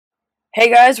Hey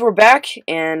guys, we're back,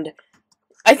 and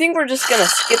I think we're just gonna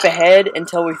skip ahead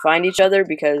until we find each other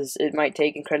because it might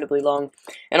take incredibly long.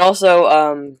 And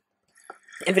also,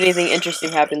 if anything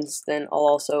interesting happens, then I'll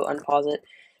also unpause it.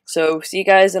 So, see you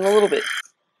guys in a little bit.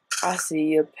 I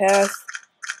see a path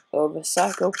of a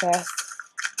psychopath.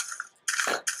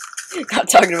 Not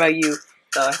talking about you.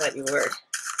 Oh, I thought you were.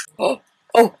 Oh!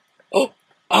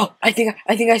 I think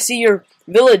I see your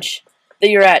village that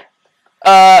you're at.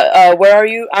 Where are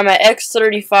you? I'm at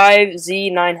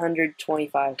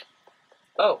X35Z925.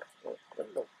 Oh,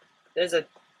 there's a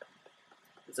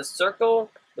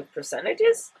circle with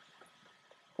percentages?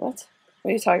 What? What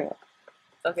are you talking about?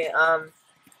 Okay,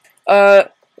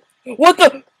 What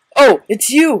the? Oh,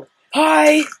 it's you!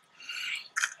 Hi!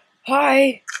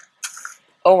 Hi!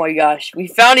 Oh my gosh, we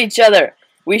found each other!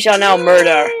 We shall now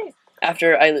murder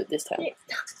after I loot this town.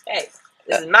 Hey,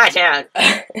 this is my town!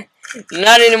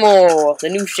 Not anymore! The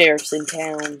new sheriff's in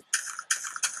town.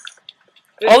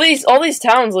 All these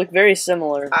towns look very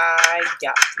similar. I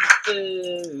got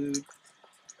food.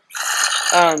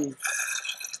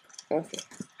 Okay.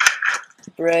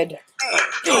 Bread.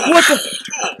 What the?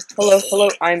 Hello,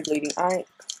 I'm bleeding. I'm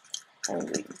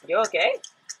bleeding. You okay?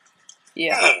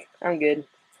 Yeah, I'm good.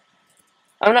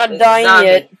 I'm not There's a dying zombie.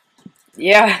 yet.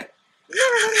 Yeah.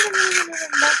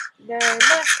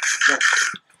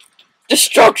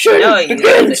 Destruction No, you begins!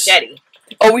 got a machete.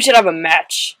 Oh, we should have a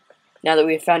match. Now that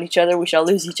we have found each other, we shall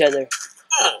lose each other.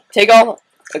 Take all.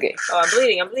 Okay. Oh, I'm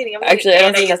bleeding. Actually, I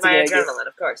don't think use that's a my good idea. adrenaline,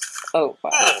 of course. Oh,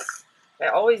 wow. I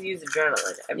always use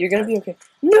adrenaline. You're gonna be okay.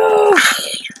 No!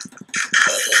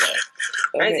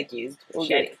 Okay. Isaac used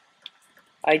machete. Okay.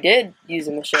 I did use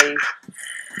a machete.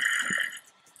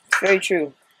 It's very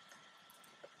true.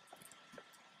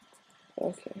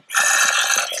 Okay.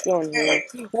 Let's go in here.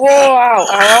 Whoa! Ow!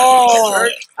 Ow!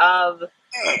 Part of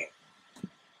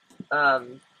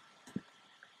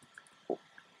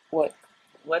What?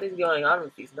 what is going on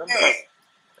with these numbers?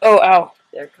 Oh, ow.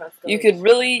 They're constantly. You could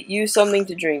really use something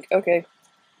to drink. Okay.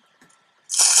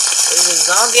 There's a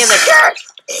zombie in the church.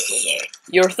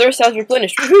 Your thirst has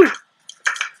replenished. Woohoo!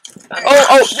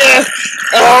 Oh!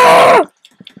 Ah!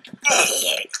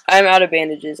 I'm out of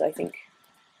bandages, I think.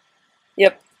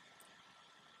 Yep.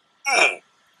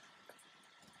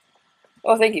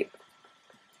 Oh, thank you.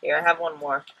 Here, I have one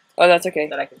more Oh, that's okay.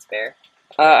 that I can spare.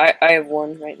 I have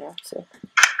one right now, so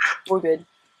we're good.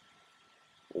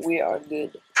 We are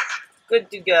good. Good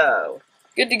to go.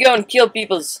 Good to go and kill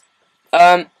peoples.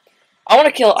 I want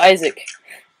to kill Isaac.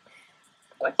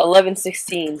 What?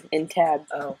 1116 in tab.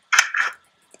 Oh.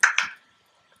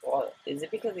 Well, is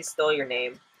it because he stole your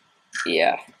name?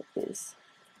 Yeah, it is.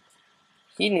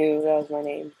 He knew that was my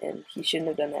name, and he shouldn't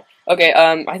have done that. Okay,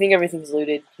 I think everything's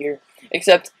looted here,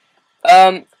 except,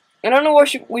 I don't know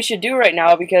what we should do right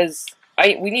now because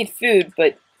we need food,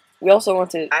 but we also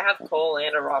want to. I have coal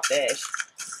and a raw fish.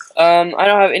 I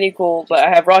don't have any coal, but I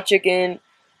have raw chicken,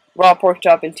 raw pork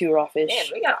chop, and 2 raw fish. Man,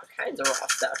 we got all kinds of raw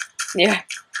stuff. Yeah.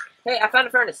 Hey, I found a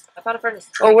furnace.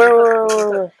 Oh,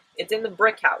 where? It's in the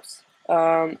brick house.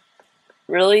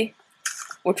 Really?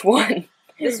 Which one?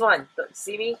 This one.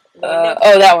 See me?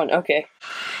 Oh, that one. Okay.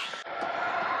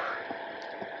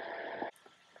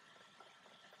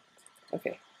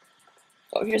 Okay.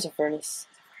 Oh, here's a furnace.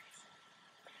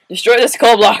 Destroy this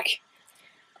coal block.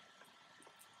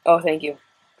 Oh, thank you.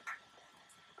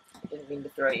 Didn't mean to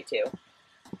throw you too.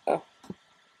 Oh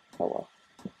well.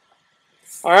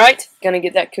 Alright, gonna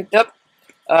get that cooked up.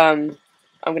 I'm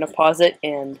gonna pause it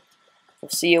and we'll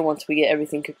see you once we get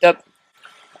everything cooked up.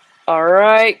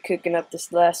 Alright, cooking up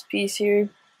this last piece here.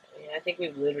 Yeah, I think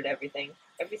we've looted everything.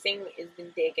 Everything has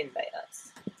been taken by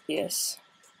us. Yes,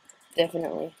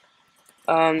 definitely.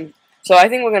 So I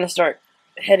think we're gonna start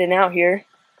heading out here.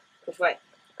 Which way?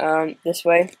 This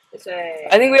way. This way.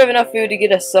 I think we have enough food to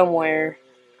get us somewhere.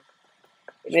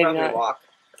 We should Maybe probably not. walk.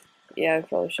 Yeah, I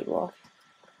probably should walk.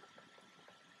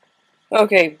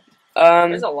 Okay,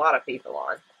 There's a lot of people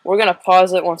on. we're gonna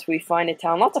pause it once we find a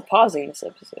town. Lots of pausing this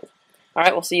episode.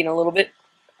 Alright, we'll see you in a little bit.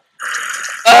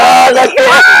 Ah, that's going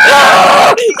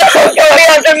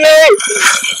after me!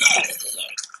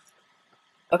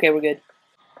 Okay, we're good.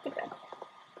 Look at that.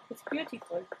 It's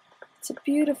beautiful. It's a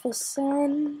beautiful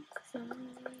sunshine,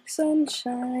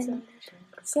 sunshine.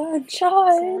 And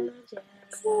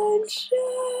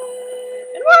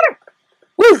water!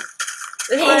 Woo!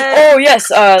 This way. Oh yes,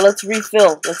 let's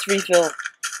refill.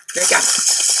 Drink up.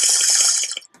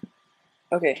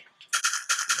 Okay.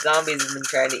 Zombies have been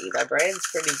trying to eat my brain.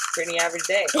 It's pretty average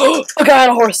day. A guy on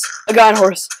a horse! A guy on a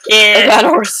horse! Yeah. A guy on a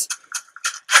horse!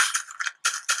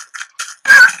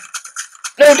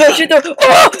 No, don't shoot the.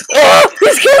 Oh! Oh!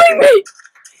 He's killing me!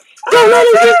 Don't let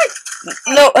him get.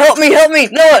 No, help me,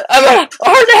 Noah, I'm a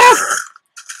heart and a half.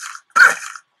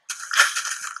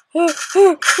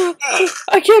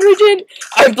 I can't reach in.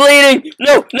 I'm bleeding.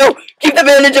 No, keep the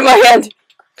bandage in my hand.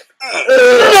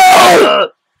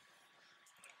 No!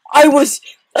 I was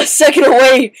a second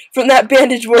away from that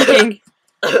bandage working.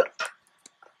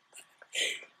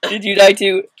 Did you die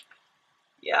too?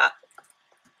 Yeah.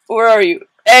 Where are you?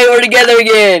 Hey, we're together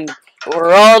again.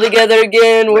 We're all together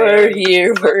again. We're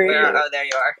here. We're here. Oh, there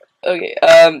you are. Okay.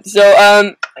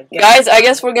 Guys, I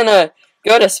guess we're gonna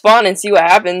go to spawn and see what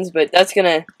happens. But that's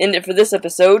gonna end it for this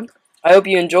episode. I hope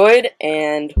you enjoyed,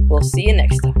 and we'll see you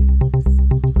next time.